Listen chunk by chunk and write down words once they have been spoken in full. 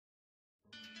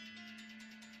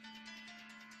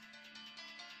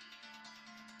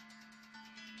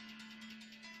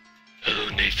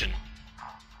Nathan.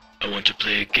 I want to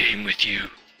play a game with you.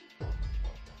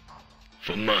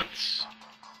 For months,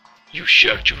 you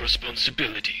shirked your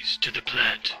responsibilities to the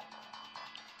plant.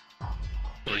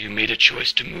 While you made a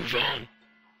choice to move on,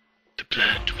 the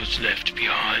plant was left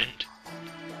behind.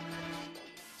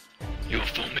 Your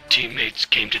former teammates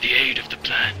came to the aid of the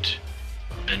plant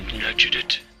and nurtured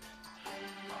it.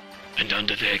 And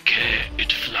under their care,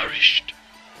 it flourished.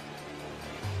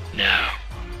 Now,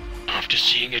 after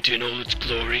seeing it in all its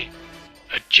glory,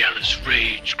 a jealous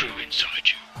rage grew inside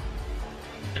you.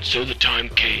 And so the time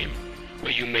came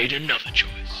where you made another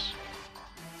choice.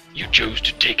 You chose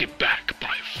to take it back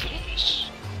by force.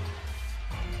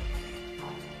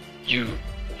 You,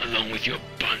 along with your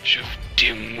bunch of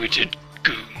dim-witted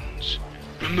goons,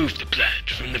 removed the plant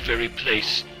from the very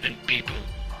place and people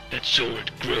that saw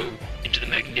it grow into the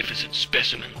magnificent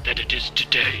specimen that it is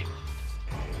today.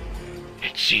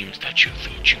 It seems that you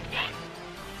thought you'd won.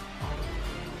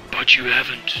 But you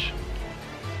haven't.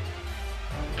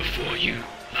 Before you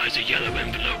lies a yellow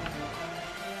envelope.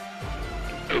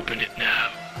 Open it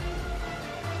now.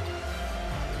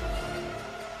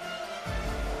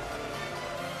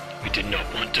 We did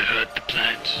not want to hurt the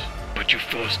plant, but you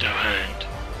forced our hand.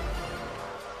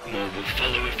 More will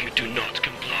follow if you do not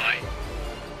comply.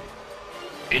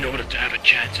 In order to have a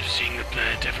chance of seeing the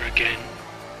plant ever again,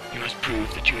 you must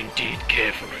prove that you indeed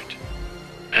care for it.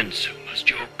 And so must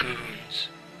your goons.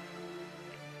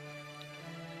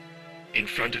 In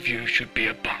front of you should be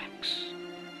a box.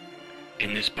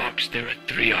 In this box there are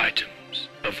 3 items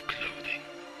of clothing.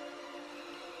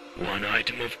 1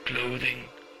 item of clothing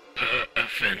per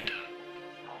offender.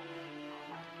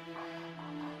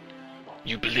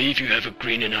 You believe you have a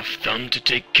green enough thumb to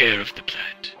take care of the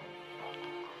plant.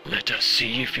 Let us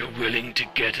see if you're willing to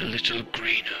get a little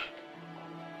greener.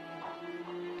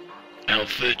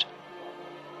 Alfred,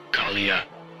 Collier,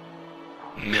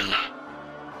 Miller.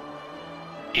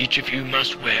 Each of you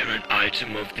must wear an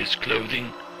item of this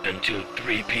clothing until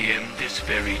 3 p.m. this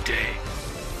very day.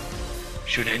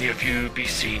 Should any of you be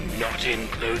seen not in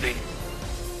clothing,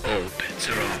 all bets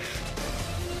are off.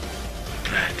 The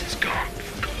plant is gone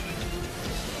for good.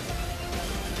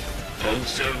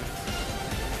 Also,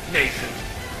 Nathan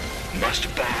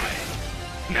must buy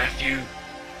Matthew,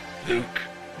 Luke,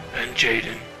 and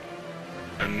Jaden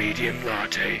a medium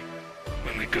latte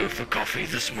when we go for coffee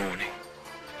this morning.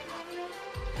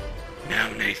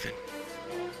 Now, Nathan,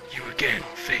 you again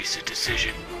face a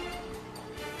decision.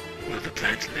 Will the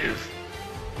plant live,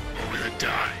 or will it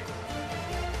die?